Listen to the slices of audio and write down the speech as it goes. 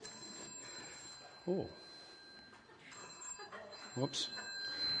Oh, whoops.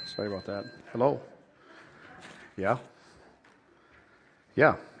 Sorry about that. Hello? Yeah?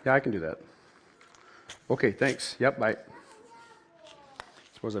 Yeah, I can do that. Okay, thanks. Yep, bye.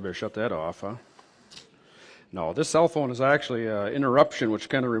 Suppose I better shut that off, huh? No, this cell phone is actually an interruption, which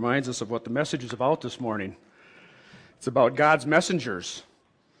kind of reminds us of what the message is about this morning. It's about God's messengers.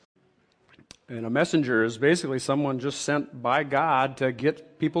 And a messenger is basically someone just sent by God to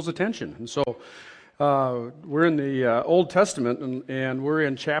get people's attention. And so we're in the Old Testament, and we're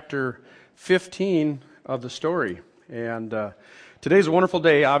in chapter 15 of the story. And today's a wonderful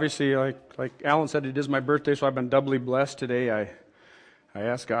day. Obviously, like Alan said, it is my birthday, so I've been doubly blessed today. I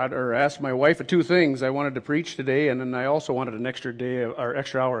asked God, or asked my wife, two things. I wanted to preach today, and then I also wanted an extra day or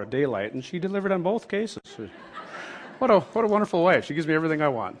extra hour of daylight, and she delivered on both cases. What a wonderful wife. She gives me everything I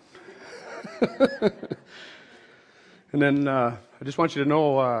want. And then I just want you to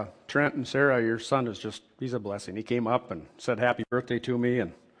know, Trent and Sarah, your son he's a blessing. He came up and said happy birthday to me.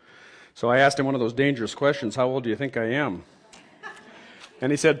 And so I asked him one of those dangerous questions, how old do you think I am?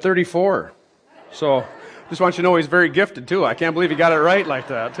 And he said 34. So just want you to know he's very gifted too. I can't believe he got it right like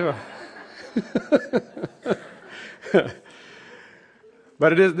that too.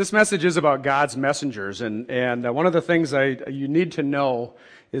 But this message is about God's messengers. And one of the things you need to know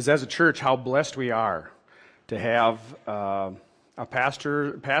is, as a church, how blessed we are to have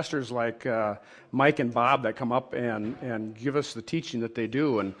pastors like Mike and Bob that come up and give us the teaching that they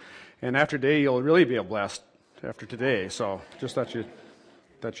do. And after today, you'll really be blessed after today. So just that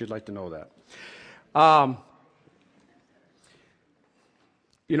you'd like to know that.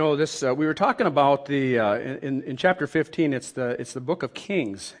 We were talking about in chapter 15. It's the book of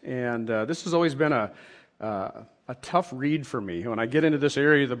Kings, and this has always been a tough read for me. When I get into this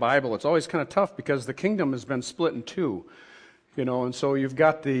area of the Bible, it's always kind of tough because the kingdom has been split in two, and so you've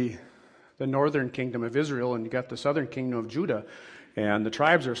got the northern kingdom of Israel and you got the southern kingdom of Judah, and the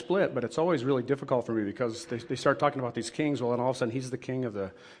tribes are split. But it's always really difficult for me because they start talking about these kings. Well, and all of a sudden he's the king of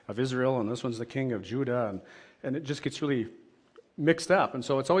Israel, and this one's the king of Judah, and it just gets really mixed up. And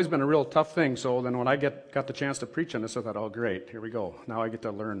so it's always been a real tough thing. So then when I got the chance to preach on this, I thought, oh great, here we go. Now I get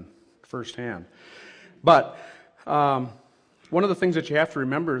to learn firsthand. But one of the things that you have to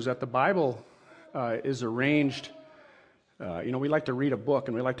remember is that the Bible is arranged. We like to read a book,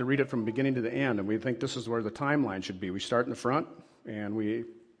 and we like to read it from beginning to the end, and we think this is where the timeline should be. We start in the front, and we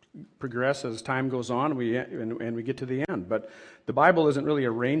progress as time goes on, and we get to the end. But the Bible isn't really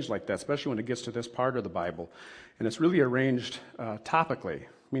arranged like that, especially when it gets to this part of the Bible. And it's really arranged topically,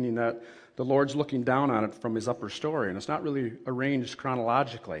 meaning that the Lord's looking down on it from his upper story, and it's not really arranged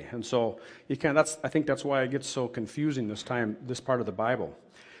chronologically. And so I think that's why it gets so confusing this part of the Bible.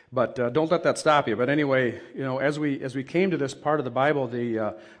 But don't let that stop you. But anyway, as we came to this part of the Bible,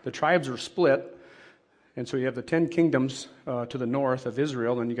 the tribes are split, and so you have the 10 kingdoms to the north of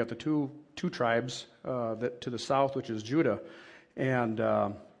Israel, and you got the two tribes to the south, which is Judah, and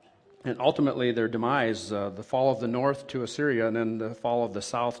ultimately their demise, the fall of the north to Assyria, and then the fall of the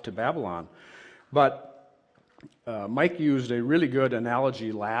south to Babylon. But Mike used a really good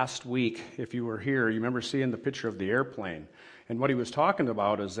analogy last week. If you were here, you remember seeing the picture of the airplane. And what he was talking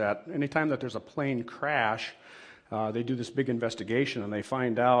about is that anytime that there's a plane crash, they do this big investigation, and they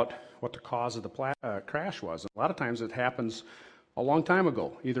find out what the cause of the crash was. And a lot of times it happens a long time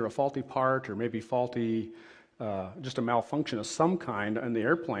ago, either a faulty part or maybe just a malfunction of some kind in the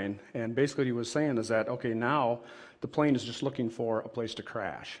airplane. And basically what he was saying is that, okay, now the plane is just looking for a place to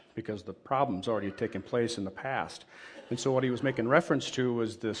crash because the problem's already taken place in the past. And so what he was making reference to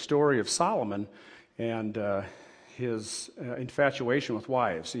was the story of Solomon and his infatuation with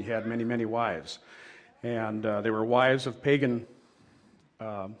wives. He had many, many wives. And they were wives of pagan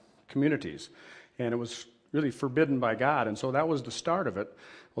communities. And it was really forbidden by God. And so that was the start of it.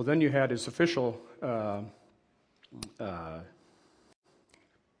 Well, then you had his official why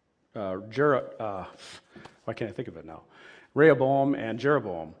can't I think of it now? Rehoboam and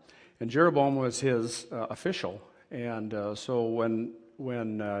Jeroboam. And Jeroboam was his official. And so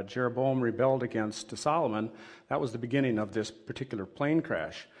when Jeroboam rebelled against Solomon, that was the beginning of this particular plane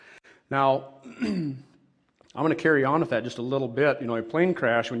crash. Now, I'm going to carry on with that just a little bit. A plane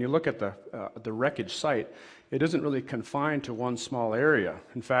crash, when you look at the wreckage site, it isn't really confined to one small area.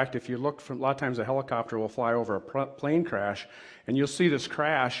 In fact, if you look, a lot of times a helicopter will fly over a plane crash, and you'll see this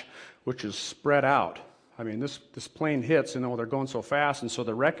crash, which is spread out. I mean, this plane hits, and they're going so fast, and so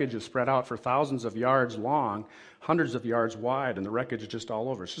the wreckage is spread out for thousands of yards long, hundreds of yards wide, and the wreckage is just all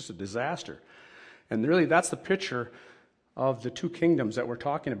over. It's just a disaster. And really, that's the picture of the two kingdoms that we're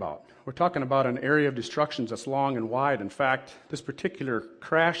talking about. We're talking about an area of destruction that's long and wide. In fact, this particular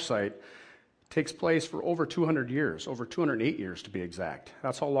crash site takes place for over 200 years, over 208 years to be exact.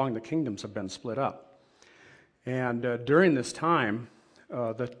 That's how long the kingdoms have been split up. And during this time,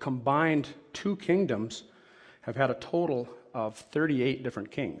 the combined two kingdoms have had a total of 38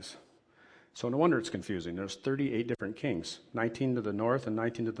 different kings. So no wonder it's confusing. There's 38 different kings, 19 to the north and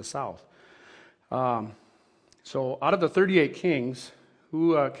 19 to the south. So out of the 38 kings,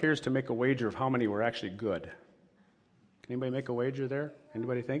 who cares to make a wager of how many were actually good? Can anybody make a wager there?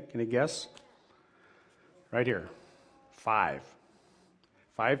 Anybody think? Any guess? Right here. 5.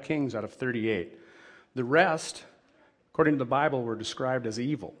 5 kings out of 38. The rest, according to the Bible, were described as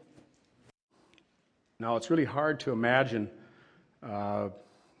evil. Now, it's really hard to imagine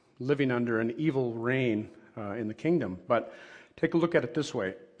living under an evil reign in the kingdom, but take a look at it this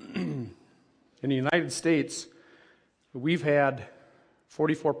way. In the United States, we've had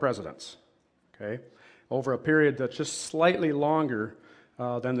 44 presidents, okay, over a period that's just slightly longer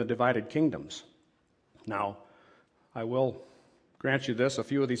than the divided kingdoms. Now, I will grant you this, a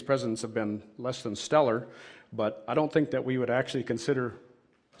few of these presidents have been less than stellar, but I don't think that we would actually consider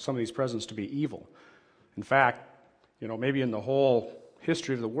some of these presidents to be evil. In fact, maybe in the whole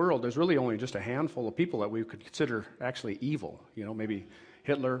history of the world, there's really only just a handful of people that we could consider actually evil. Maybe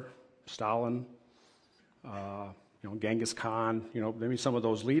Hitler, Stalin, Genghis Khan, maybe some of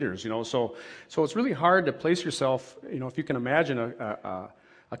those leaders, So it's really hard to place yourself, if you can imagine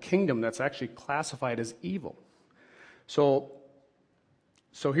a kingdom that's actually classified as evil. So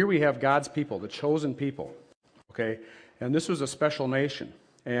here we have God's people, the chosen people, okay? And this was a special nation.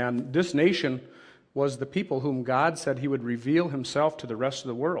 And this nation was the people whom God said he would reveal himself to the rest of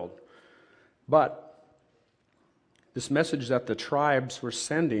the world. But this message that the tribes were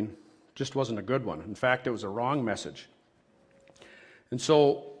sending just wasn't a good one. In fact, it was a wrong message. And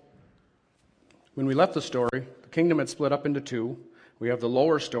so when we left the story, the kingdom had split up into two. We have the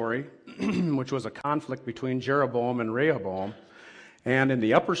lower story, which was a conflict between Jeroboam and Rehoboam. And in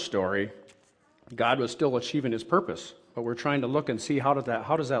the upper story, God was still achieving his purpose. But we're trying to look and see how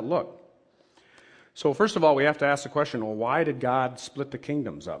does that look? So first of all, we have to ask the question, well, why did God split the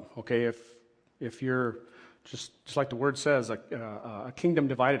kingdoms up? Okay, if you're, just like the word says, a kingdom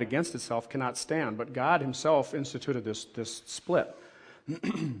divided against itself cannot stand. But God himself instituted this split.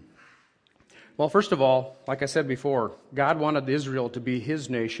 Well, first of all, like I said before, God wanted Israel to be his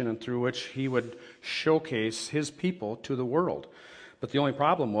nation and through which he would showcase his people to the world. But the only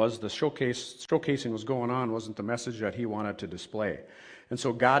problem was the showcasing was going on wasn't the message that he wanted to display. And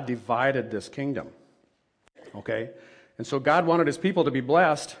so God divided this kingdom. Okay? And so God wanted his people to be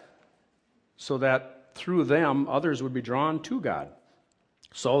blessed so that through them others would be drawn to God.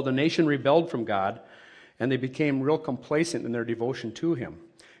 So the nation rebelled from God and they became real complacent in their devotion to him.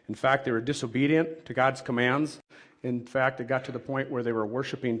 In fact, they were disobedient to God's commands. In fact, it got to the point where they were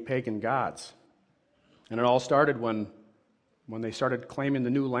worshiping pagan gods. And it all started when they started claiming the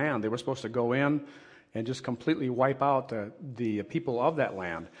new land. They were supposed to go in and just completely wipe out the people of that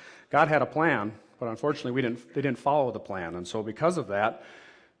land. God had a plan, but unfortunately they didn't follow the plan. And so because of that,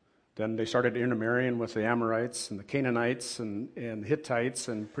 then they started intermarrying with the Amorites and the Canaanites and Hittites,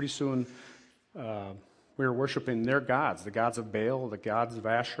 and pretty soon we were worshiping their gods, the gods of Baal, the gods of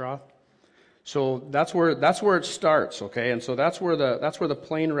Asherah. So that's where it starts, okay? And so that's where the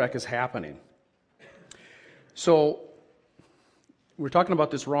plane wreck is happening. So we're talking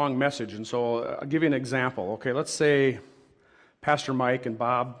about this wrong message, and so I'll give you an example. Okay, let's say Pastor Mike and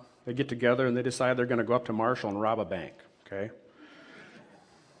Bob, they get together and they decide they're going to go up to Marshall and rob a bank, okay?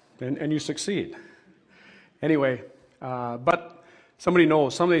 And you succeed. Anyway, but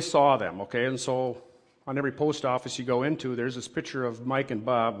somebody saw them, okay? And so on every post office you go into, there's this picture of Mike and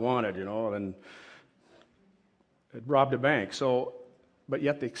Bob wanted, and it robbed a bank. So, but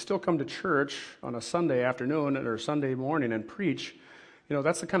yet they still come to church on a Sunday afternoon or Sunday morning and preach.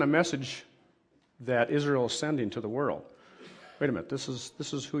 That's the kind of message that Israel is sending to the world. Wait a minute, this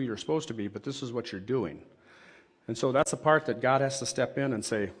is who you're supposed to be, but this is what you're doing. And so that's the part that God has to step in and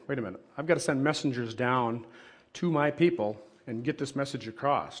say, wait a minute, I've got to send messengers down to my people and get this message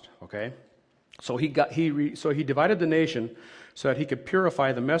across, okay? So he divided the nation so that he could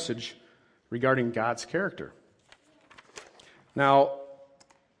purify the message regarding God's character. Now,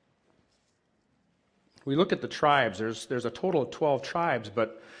 we look at the tribes. There's a total of 12 tribes,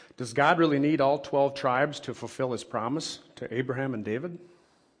 but does God really need all 12 tribes to fulfill his promise to Abraham and David?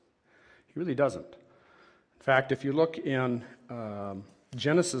 He really doesn't. In fact, if you look in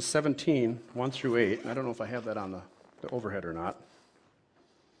Genesis 17, 1 through 8, I don't know if I have that on the overhead or not.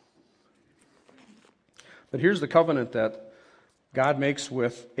 But here's the covenant that God makes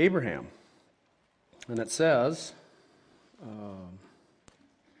with Abraham. And it says,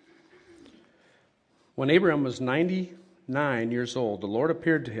 When Abram was 99 years old, the Lord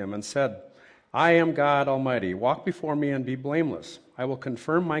appeared to him and said, I am God Almighty. Walk before me and be blameless. I will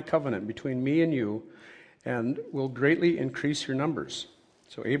confirm my covenant between me and you and will greatly increase your numbers.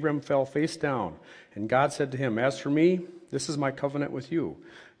 So Abram fell face down, and God said to him, As for me, this is my covenant with you.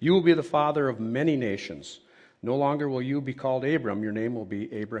 You will be the father of many nations. No longer will you be called Abram, your name will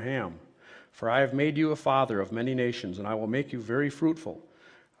be Abraham. For I have made you a father of many nations, and I will make you very fruitful.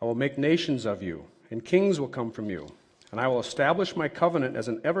 I will make nations of you, and kings will come from you. And I will establish my covenant as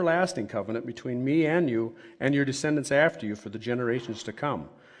an everlasting covenant between me and you and your descendants after you for the generations to come,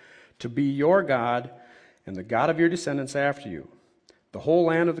 to be your God and the God of your descendants after you. The whole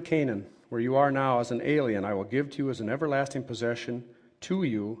land of the Canaan, where you are now as an alien, I will give to you as an everlasting possession to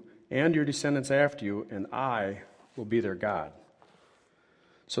you and your descendants after you, and I will be their God.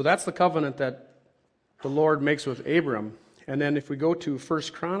 So that's the covenant that the Lord makes with Abram. And then if we go to 1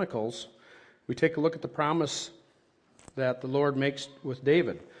 Chronicles, we take a look at the promise that the Lord makes with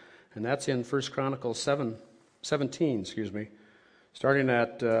David. And that's in 1 Chronicles 17, starting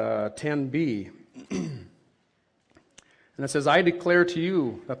at 10b. And it says, I declare to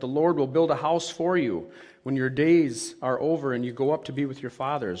you that the Lord will build a house for you when your days are over and you go up to be with your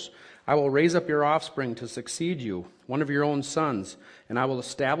fathers. I will raise up your offspring to succeed you, one of your own sons, and I will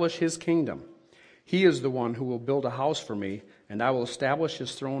establish his kingdom. He is the one who will build a house for me, and I will establish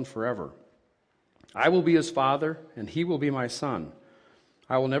his throne forever. I will be his father, and he will be my son.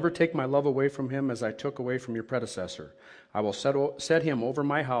 I will never take my love away from him as I took away from your predecessor. I will set him over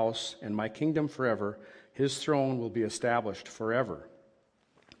my house and my kingdom forever. His throne will be established forever.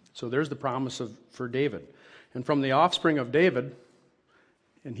 So there's the promise for David. And from the offspring of David,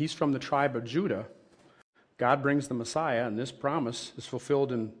 and he's from the tribe of Judah, God brings the Messiah, and this promise is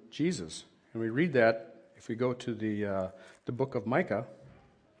fulfilled in Jesus. And we read that if we go to the book of Micah,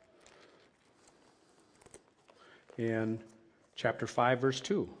 in chapter 5, verse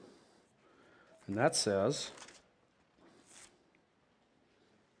 2. And that says,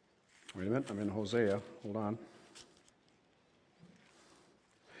 wait a minute, I'm in Hosea. Hold on.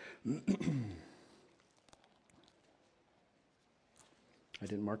 I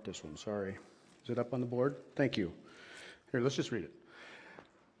didn't mark this one, sorry. Is it up on the board? Thank you. Here, let's just read it.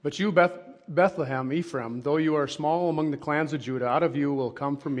 But you, Bethlehem, Ephraim, though you are small among the clans of Judah, out of you will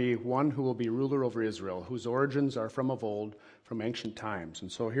come from me one who will be ruler over Israel, whose origins are from of old, from ancient times.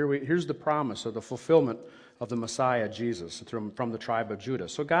 And so here's the promise of the fulfillment of the Messiah, Jesus, from the tribe of Judah.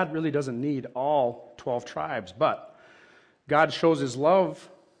 So God really doesn't need all 12 tribes, but God shows his love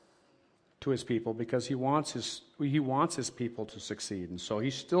to his people because he wants his people to succeed. And so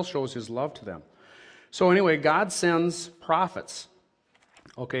he still shows his love to them. So anyway, God sends prophets.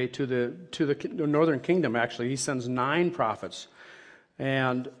 Okay, to the northern kingdom, actually. He sends 9 prophets,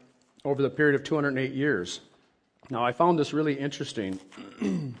 and over the period of 208 years. Now, I found this really interesting.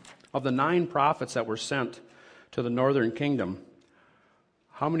 Of the 9 prophets that were sent to the northern kingdom,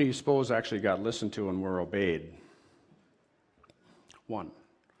 how many do you suppose actually got listened to and were obeyed? 1.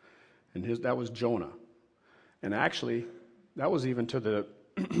 And that was Jonah. And actually, that was even to the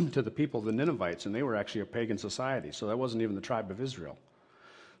to the people of the Ninevites, and they were actually a pagan society, so that wasn't even the tribe of Israel.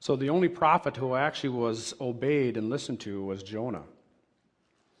 So the only prophet who actually was obeyed and listened to was Jonah.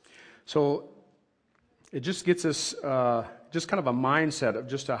 So it just gets us just kind of a mindset of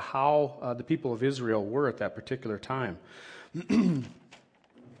just how the people of Israel were at that particular time.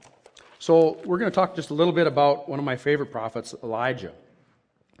 So we're going to talk just a little bit about one of my favorite prophets, Elijah.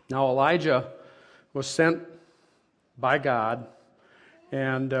 Now Elijah was sent by God.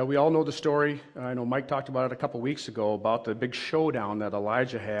 And we all know the story. I know Mike talked about it a couple weeks ago about the big showdown that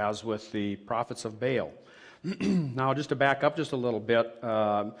Elijah has with the prophets of Baal. Now, just to back up just a little bit,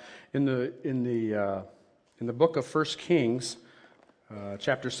 in the book of 1 Kings,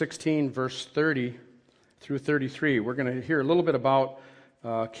 chapter 16, verse 30 through 33, we're going to hear a little bit about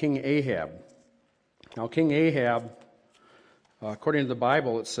King Ahab. Now, King Ahab, according to the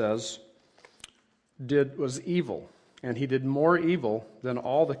Bible, it says, was evil. And he did more evil than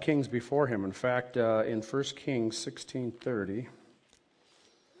all the kings before him. In fact, in 1 Kings 16:30,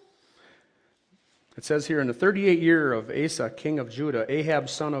 it says here, in the 38th year of Asa, king of Judah, Ahab,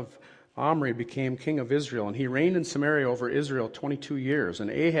 son of Omri, became king of Israel. And he reigned in Samaria over Israel 22 years.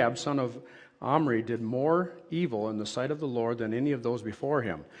 And Ahab, son of Omri, did more evil in the sight of the Lord than any of those before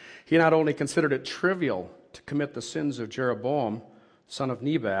him. He not only considered it trivial to commit the sins of Jeroboam, son of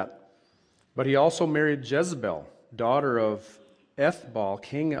Nebat, but he also married Jezebel, daughter of Ethbaal,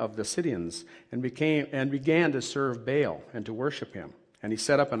 king of the Sidonians, and began to serve Baal and to worship him. And he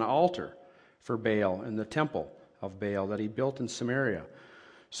set up an altar for Baal in the temple of Baal that he built in Samaria.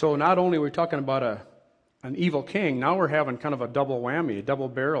 So not only are we talking about an evil king, now we're having kind of a double whammy,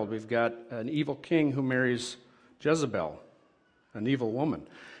 double-barreled. We've got an evil king who marries Jezebel, an evil woman.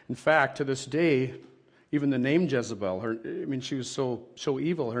 In fact, to this day, even the name Jezebel, she was so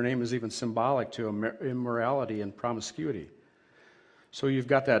evil, her name is even symbolic to immorality and promiscuity. So you've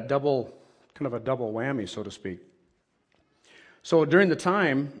got that kind of a double whammy, so to speak. So during the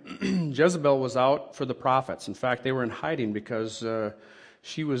time, Jezebel was out for the prophets. In fact, they were in hiding because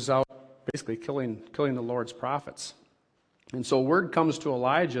she was out basically killing the Lord's prophets. And so word comes to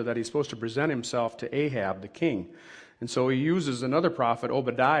Elijah that he's supposed to present himself to Ahab, the king. And so he uses another prophet,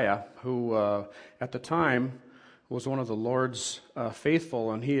 Obadiah, who at the time was one of the Lord's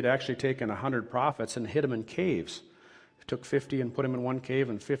faithful, and he had actually taken 100 prophets and hid them in caves. He took 50 and put them in one cave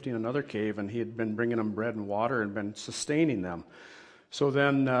and 50 in another cave, and he had been bringing them bread and water and been sustaining them. So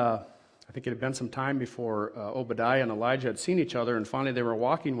then I think it had been some time before Obadiah and Elijah had seen each other, and finally they were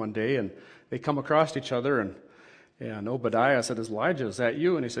walking one day, and they come across each other, and Obadiah said, Elijah, is that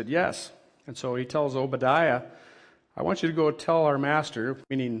you? And he said, yes. And so he tells Obadiah, I want you to go tell our master,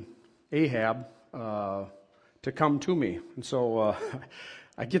 meaning Ahab, to come to me. And so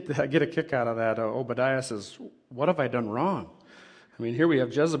I get a kick out of that. Obadiah says, what have I done wrong? I mean, here we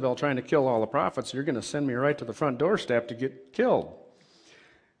have Jezebel trying to kill all the prophets. You're going to send me right to the front doorstep to get killed.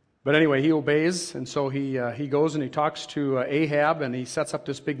 But anyway, he obeys, and so he goes and he talks to Ahab, and he sets up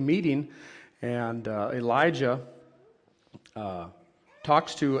this big meeting, and Elijah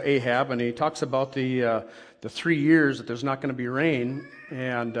talks to Ahab, and he talks about the 3 years that there's not going to be rain,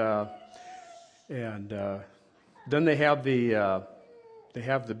 and then they have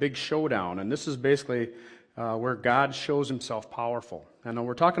the big showdown, and this is basically where God shows himself powerful. And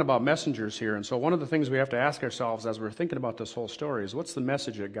we're talking about messengers here, and so one of the things we have to ask ourselves as we're thinking about this whole story is, what's the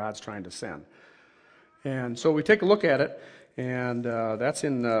message that God's trying to send? And so we take a look at it, and that's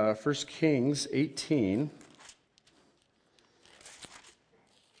in 1 Kings 18.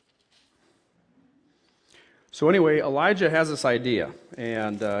 So anyway, Elijah has this idea,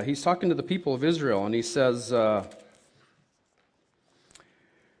 and he's talking to the people of Israel, and he says,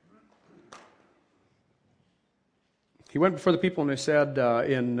 he went before the people and he said,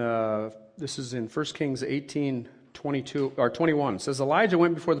 this is in 1 Kings 18, 22, or 21. It says, Elijah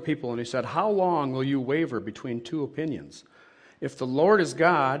went before the people and he said, how long will you waver between two opinions? If the Lord is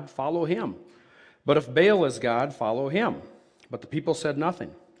God, follow him. But if Baal is God, follow him. But the people said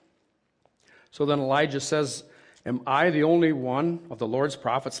nothing. So then Elijah says, am I the only one of the Lord's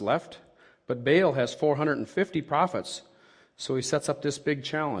prophets left? But Baal has 450 prophets. So he sets up this big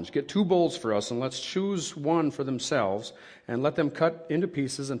challenge. Get 2 bulls for us, and let's choose one for themselves, and let them cut into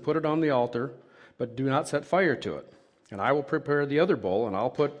pieces and put it on the altar, but do not set fire to it. And I will prepare the other bull, and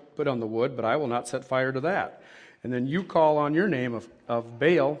I'll put on the wood, but I will not set fire to that. And then you call on your name of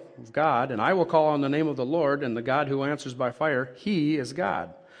Baal, of God, and I will call on the name of the Lord, and the God who answers by fire, he is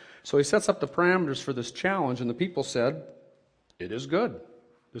God. So he sets up the parameters for this challenge, and the people said, it is good.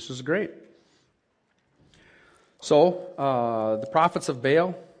 This is great. So the prophets of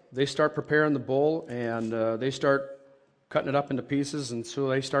Baal, they start preparing the bull, and they start cutting it up into pieces, and so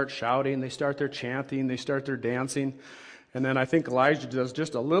they start shouting, they start their chanting, they start their dancing. And then I think Elijah does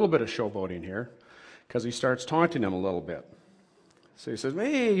just a little bit of showboating here, because he starts taunting them a little bit. So he says,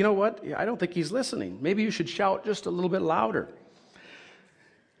 hey, you know what? I don't think he's listening. Maybe you should shout just a little bit louder.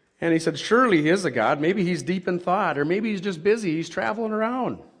 And he said, surely he is a god. Maybe he's deep in thought, or maybe he's just busy. He's traveling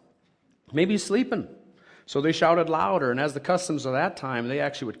around. Maybe he's sleeping. So they shouted louder, and as the customs of that time, they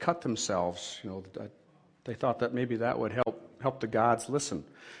actually would cut themselves. They thought that maybe that would help the gods listen.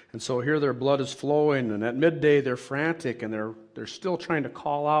 And so here their blood is flowing, and at midday they're frantic, and they're still trying to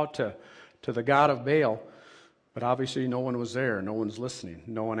call out to the god of Baal. But obviously no one was there. No one's listening.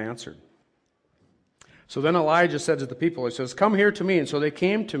 No one answered. So then Elijah said to the people, he says, come here to me. And so they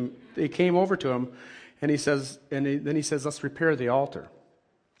came over to him, and then he says, let's repair the altar.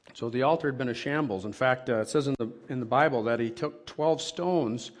 So the altar had been a shambles. In fact, it says in the Bible that he took 12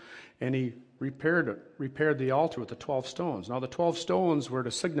 stones and he repaired the altar with the 12 stones. Now the 12 stones were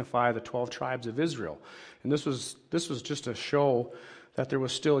to signify the 12 tribes of Israel. And this was just to show that there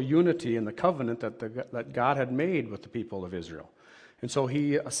was still unity in the covenant that God had made with the people of Israel. And so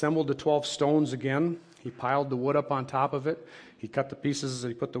he assembled the 12 stones again. He piled the wood up on top of it. He cut the pieces,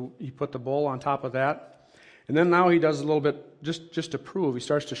 he put the bull on top of that. And then now he does a little bit, just to prove, he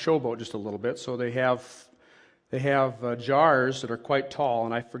starts to showboat just a little bit. So they have jars that are quite tall,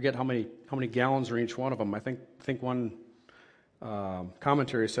 and I forget how many gallons are in each one of them. I think one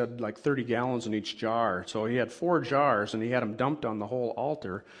commentary said like 30 gallons in each jar. So he had 4 jars, and he had them dumped on the whole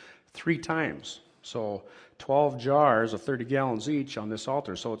altar 3 times. So 12 jars of 30 gallons each on this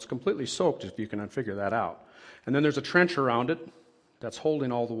altar. So it's completely soaked, if you can figure that out. And then there's a trench around it that's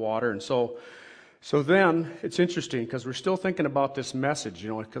holding all the water. And so then it's interesting because we're still thinking about this message,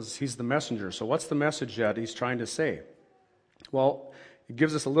 because he's the messenger. So what's the message that he's trying to say? Well, it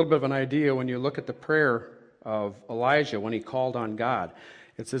gives us a little bit of an idea when you look at the prayer of Elijah when he called on God.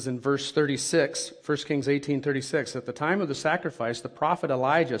 It says in verse 36, 1 Kings 18:36, at the time of the sacrifice, the prophet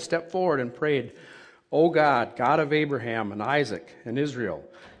Elijah stepped forward and prayed, O God, God of Abraham and Isaac and Israel,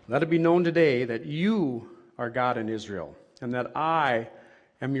 let it be known today that you are God in Israel, and that I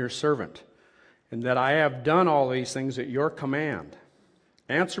am your servant, and that I have done all these things at your command.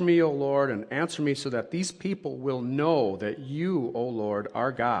 Answer me, O Lord, and answer me so that these people will know that you, O Lord,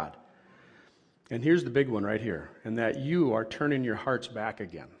 are God. And here's the big one right here, and that you are turning your hearts back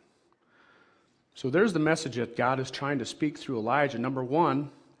again. So there's the message that God is trying to speak through Elijah. Number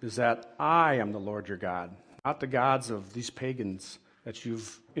one is that I am the Lord your God, not the gods of these pagans that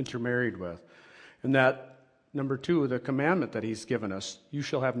you've intermarried with. And that, number two, the commandment that he's given us, you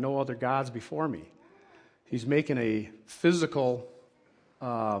shall have no other gods before me. He's making a physical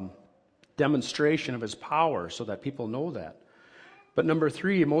demonstration of his power so that people know that. But number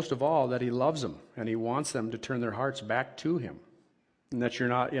three, most of all, that he loves them and he wants them to turn their hearts back to him, and that you're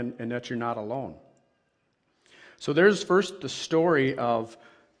not alone. So there's first the story of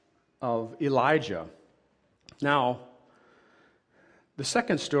Elijah. Now, the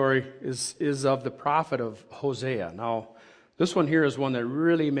second story is of the prophet of Hosea. Now, this one here is one that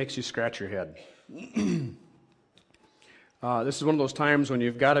really makes you scratch your head. This is one of those times when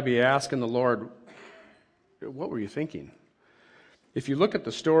you've got to be asking the Lord, what were you thinking? If you look at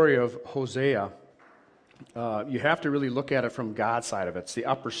the story of Hosea, you have to really look at it from God's side of it. It's the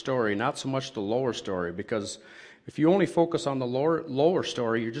upper story, not so much the lower story, because if you only focus on the lower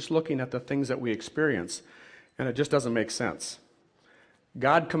story, you're just looking at the things that we experience, and it just doesn't make sense.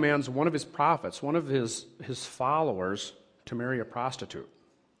 God commands one of his prophets, one of his followers, to marry a prostitute.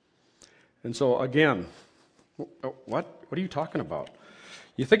 And so again, what are you talking about?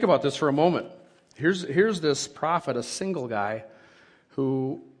 You think about this for a moment. Here's this prophet, a single guy,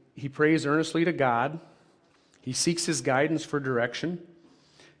 who he prays earnestly to God. He seeks his guidance for direction.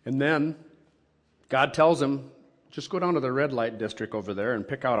 And then God tells him, just go down to the red light district over there and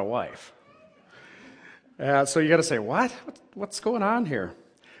pick out a wife. So you got to say, what? What's going on here?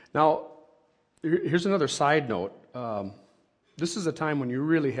 Now, here's another side note. This is a time when you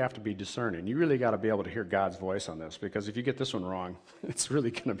really have to be discerning. You really got to be able to hear God's voice on this, because if you get this one wrong, it's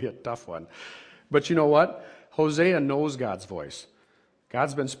really going to be a tough one. But you know what? Hosea knows God's voice.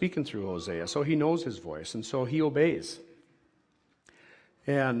 God's been speaking through Hosea, so he knows his voice, and so he obeys.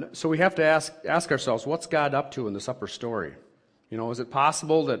 And so we have to ask ourselves, what's God up to in this upper story? Is it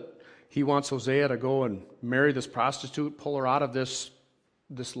possible that he wants Hosea to go and marry this prostitute, pull her out of this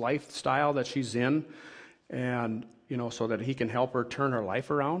lifestyle that she's in, and so that he can help her turn her life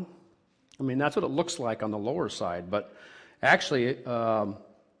around? I mean, that's what it looks like on the lower side, but actually,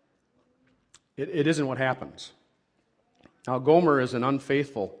 it isn't what happens. Now, Gomer is an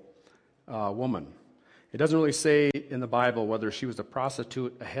unfaithful woman. It doesn't really say in the Bible whether she was a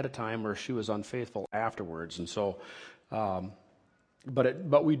prostitute ahead of time or she was unfaithful afterwards. And so,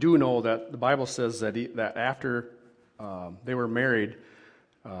 but we do know that the Bible says that after they were married,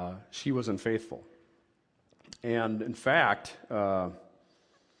 she was unfaithful. And in fact,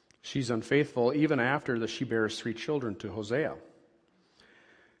 she's unfaithful even after she bears 3 children to Hosea.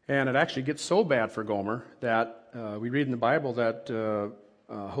 And it actually gets so bad for Gomer that we read in the Bible that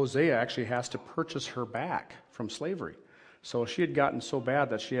Hosea actually has to purchase her back from slavery. So she had gotten so bad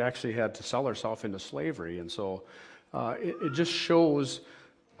that she actually had to sell herself into slavery. And so it just shows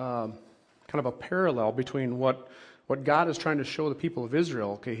kind of a parallel between what God is trying to show the people of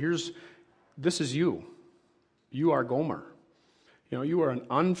Israel. Okay, this is you. You are Gomer. You are an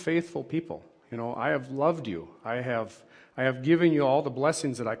unfaithful people. I have loved you. I have given you all the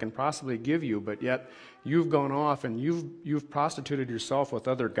blessings that I can possibly give you, but yet you've gone off and you've prostituted yourself with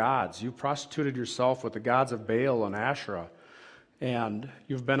other gods. You've prostituted yourself with the gods of Baal and Asherah, and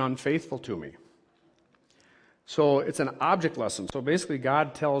you've been unfaithful to me. So it's an object lesson. So basically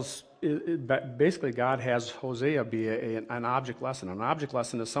God has Hosea be an object lesson. An object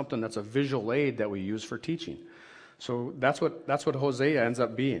lesson is something that's a visual aid that we use for teaching. So that's what Hosea ends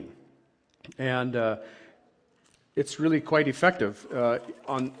up being. And it's really quite effective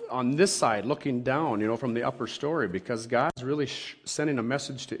on this side, looking down, from the upper story, because God's really sending a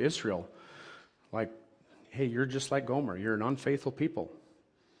message to Israel, like, hey, you're just like Gomer. You're an unfaithful people.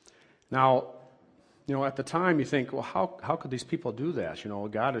 Now, At the time you think, well, how could these people do that?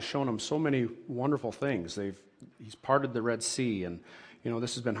 God has shown them so many wonderful things. He's parted the Red Sea, and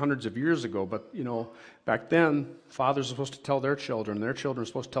this has been hundreds of years ago, but back then fathers are supposed to tell their children are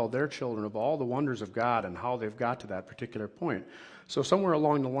supposed to tell their children of all the wonders of God and how they've got to that particular point. So somewhere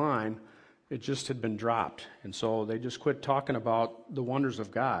along the line it just had been dropped, and so they just quit talking about the wonders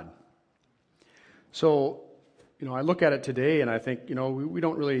of God. So I look at it today and I think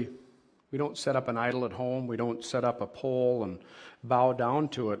we don't set up an idol at home. We don't set up a pole and bow down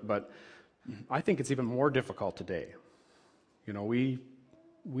to it. But I think it's even more difficult today.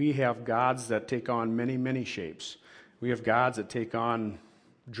 We have gods that take on many, many shapes. We have gods that take on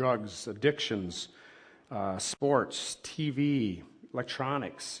drugs, addictions, sports, TV,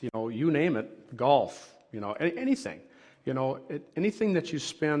 electronics, you name it, golf, anything. Anything that you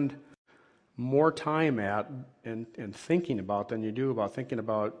spend more time at and thinking about than you do about thinking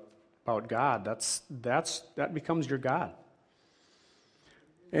about God, that becomes your God.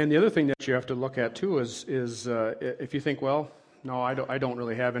 And the other thing that you have to look at too is if you think, well, no, I don't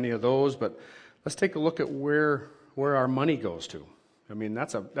really have any of those, but let's take a look at where our money goes to. I mean,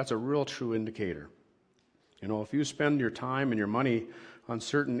 that's a real true indicator. If you spend your time and your money on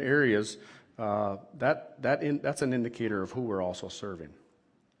certain areas, that's an indicator of who we're also serving.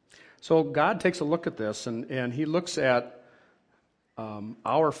 So God takes a look at this, and He looks at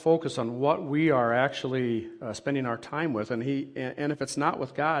our focus on what we are actually spending our time with, and if it's not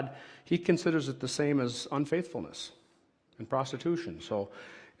with God, He considers it the same as unfaithfulness and prostitution. So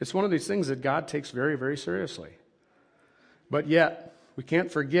it's one of these things that God takes very, very seriously. But yet, we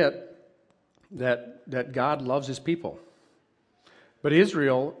can't forget that God loves His people. But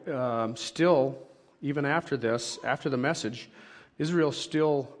Israel still, even after this, after the message, Israel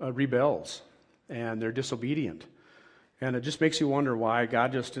still rebels, and they're disobedient. And it just makes you wonder why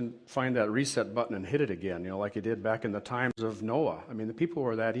God just didn't find that reset button and hit it again, like He did back in the times of Noah. I mean, the people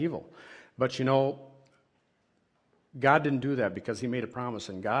were that evil. But God didn't do that because He made a promise,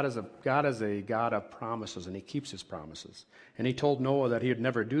 and God is a God of promises, and He keeps His promises. And He told Noah that He would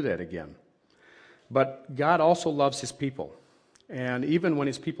never do that again. But God also loves His people, and even when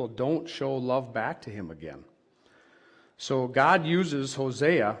His people don't show love back to Him again. So God uses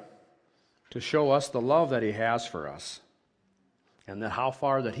Hosea to show us the love that He has for us, and that how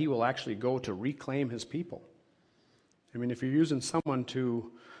far that He will actually go to reclaim His people. I mean, if you're using someone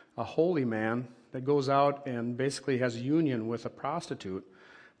a holy man that goes out and basically has union with a prostitute,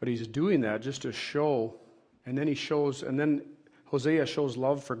 but he's doing that just to show, and then Hosea shows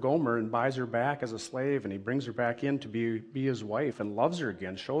love for Gomer and buys her back as a slave, and he brings her back in to be his wife and loves her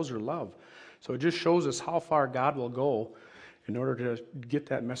again, shows her love. So it just shows us how far God will go in order to get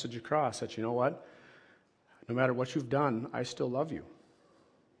that message across, that you know what? No matter what you've done, I still love you.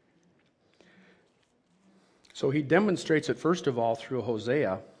 So He demonstrates it first of all through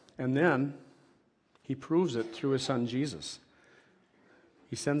Hosea, and then He proves it through His Son Jesus.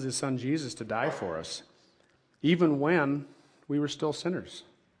 He sends His Son Jesus to die for us, even when we were still sinners.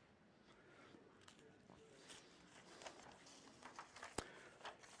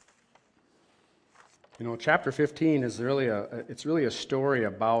 Chapter 15 is really a story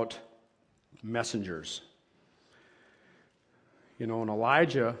about messengers. And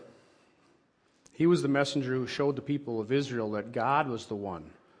Elijah, he was the messenger who showed the people of Israel that God was the one,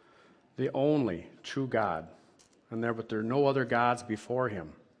 the only true God, and there are no other gods before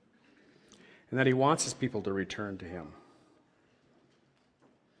Him, and that He wants His people to return to Him.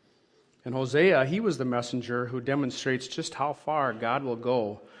 And Hosea, he was the messenger who demonstrates just how far God will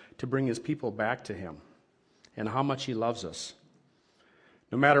go to bring His people back to Him, and how much He loves us.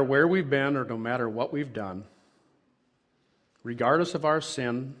 No matter where we've been or no matter what we've done, regardless of our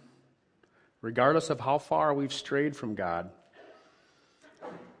sin, regardless of how far we've strayed from God,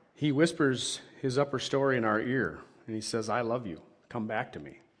 He whispers His upper story in our ear, and He says, I love you. Come back to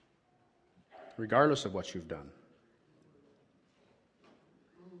me, regardless of what you've done.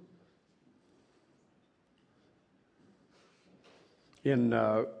 In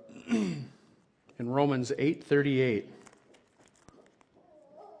Romans 8:38,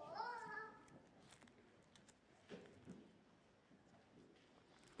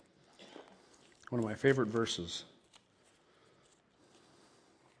 one of my favorite verses.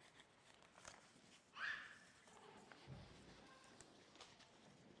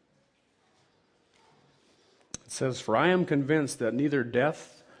 It says, For I am convinced that neither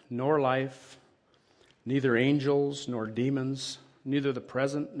death nor life, neither angels nor demons, neither the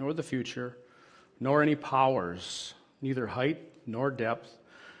present nor the future, nor any powers, neither height nor depth,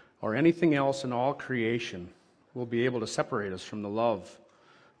 or anything else in all creation will be able to separate us from the love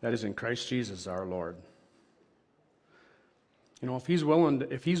that is in Christ Jesus our Lord. You know, if he's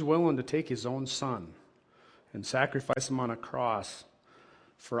willing to take his own son and sacrifice him on a cross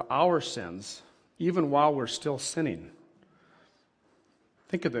for our sins, even while we're still sinning,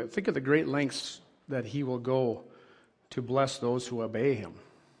 think of the great lengths that he will go to bless those who obey him.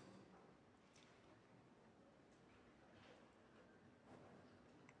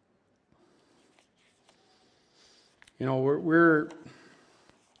 You know, we're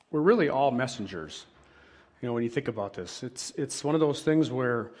really all messengers. You know, when you think about this, it's one of those things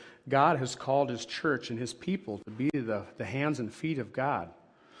where God has called his church and his people to be the hands and feet of God.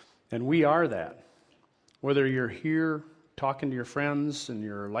 And we are that. Whether you're here talking to your friends and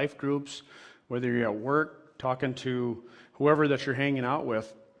your life groups, whether you're at work talking to whoever that you're hanging out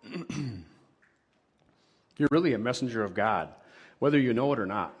with, you're really a messenger of God, whether you know it or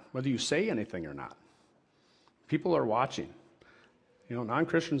not, whether you say anything or not. People are watching. You know,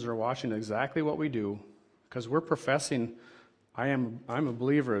 non-Christians are watching exactly what we do because we're professing, I'm a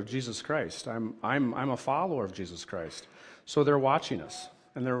believer of Jesus Christ. I'm a follower of Jesus Christ. So they're watching us,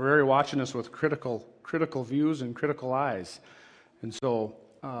 and they're very watching us with critical views and critical eyes. And so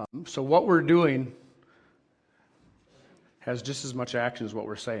what we're doing has just as much action as what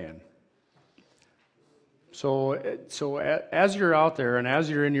we're saying. So as you're out there and as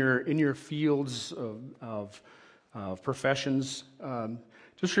you're in your fields of professions,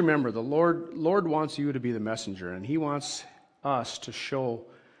 just remember the Lord wants you to be the messenger, and he wants us to show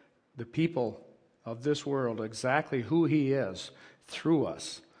the people of this world exactly who he is through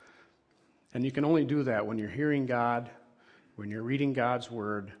us. And you can only do that when you're hearing God, when you're reading God's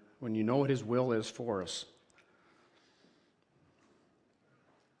word, when you know what his will is for us.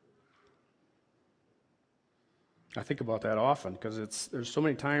 I think about that often because there's so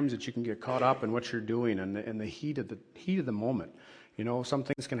many times that you can get caught up in what you're doing and in the heat of the moment. You know, some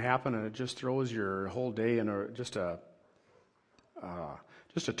things can happen and it just throws your whole day in just a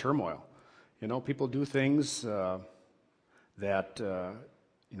turmoil. You know, people do things that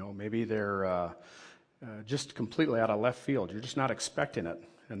you know, maybe they're just completely out of left field. You're just not expecting it,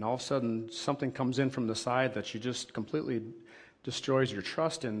 and all of a sudden something comes in from the side that you just completely destroys your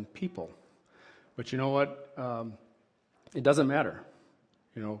trust in people. But you know what? It doesn't matter.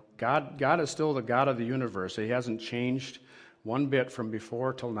 You know, God is still the God of the universe. He hasn't changed one bit from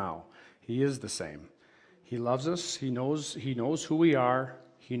before till now. He is the same. He loves us. He knows who we are.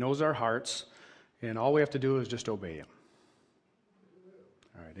 He knows our hearts. And all we have to do is just obey him.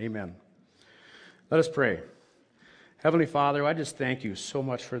 All right, amen. Let us pray. Heavenly Father, I just thank you so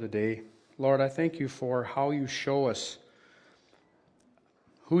much for the day. Lord, I thank you for how you show us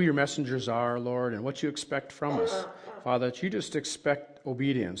who your messengers are, Lord, and what you expect from us. Father, that you just expect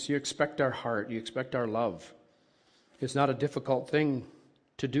obedience. You expect our heart. You expect our love. It's not a difficult thing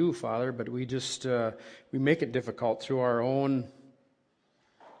to do, Father, but we just we make it difficult through our own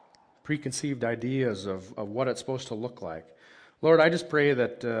preconceived ideas of what it's supposed to look like. Lord, I just pray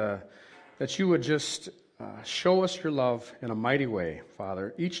that you would just show us your love in a mighty way,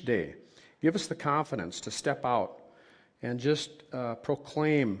 Father, each day. Give us the confidence to step out and just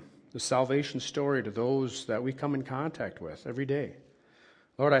proclaim the salvation story to those that we come in contact with every day.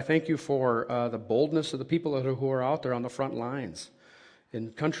 Lord, I thank you for the boldness of the people who are out there on the front lines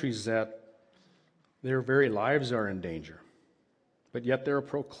in countries that their very lives are in danger, but yet they're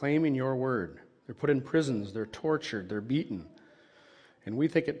proclaiming your word. They're put in prisons, they're tortured, they're beaten, and we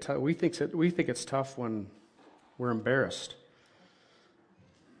think it's tough when we're embarrassed.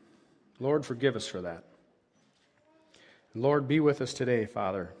 Lord, forgive us for that. Lord, be with us today,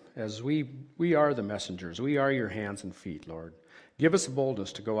 Father, as we are the messengers. We are your hands and feet, Lord. Give us the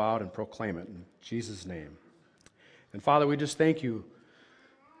boldness to go out and proclaim it in Jesus' name. And Father, we just thank you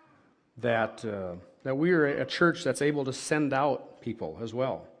that we are a church that's able to send out people as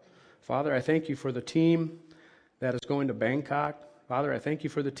well. Father, I thank you for the team that is going to Bangkok. Father, I thank you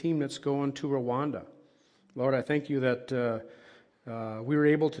for the team that's going to Rwanda. Lord, I thank you that we were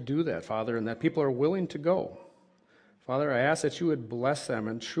able to do that, Father, and that people are willing to go. Father, I ask that you would bless them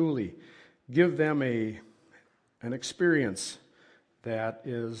and truly give them an experience that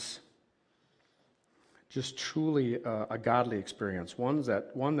is just truly a godly experience, one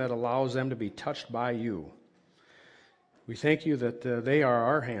that allows them to be touched by you. We thank you that they are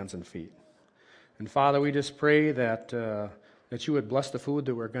our hands and feet. And Father, we just pray that you would bless the food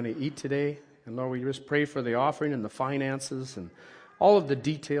that we're going to eat today. And Lord, we just pray for the offering and the finances and all of the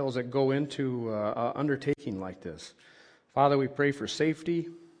details that go into an undertaking like this. Father, we pray for safety,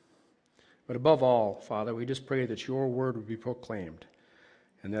 but above all, Father, we just pray that your word would be proclaimed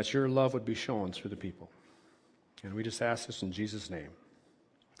and that your love would be shown through the people. And we just ask this in Jesus' name.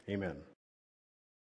 Amen.